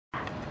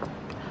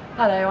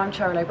Hello, I'm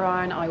Cheryl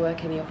O'Brien. I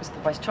work in the Office of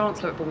the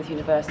Vice-Chancellor at Bournemouth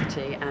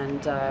University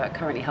and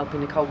currently helping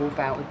Nicole Wolfe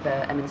out with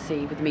the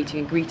M&C with the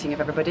meeting and greeting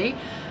of everybody.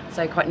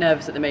 So quite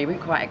nervous at the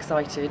moment, quite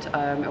excited.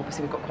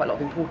 Obviously we've got quite a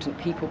lot of important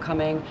people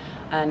coming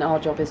and our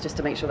job is just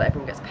to make sure that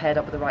everyone gets paired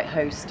up with the right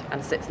host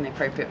and sits in the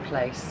appropriate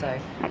place. So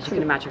as you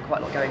can imagine, quite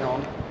a lot going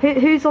on.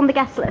 Who's on the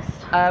guest list?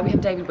 We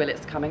have David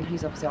Willits coming,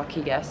 who's obviously our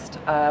key guest.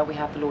 We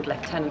have the Lord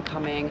Lieutenant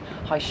coming,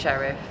 High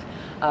Sheriff,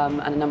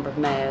 and a number of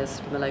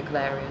mayors from the local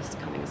areas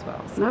coming as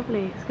well. So.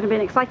 Lovely. It's going to be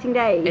an exciting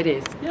day. It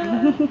is.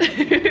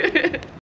 Yeah.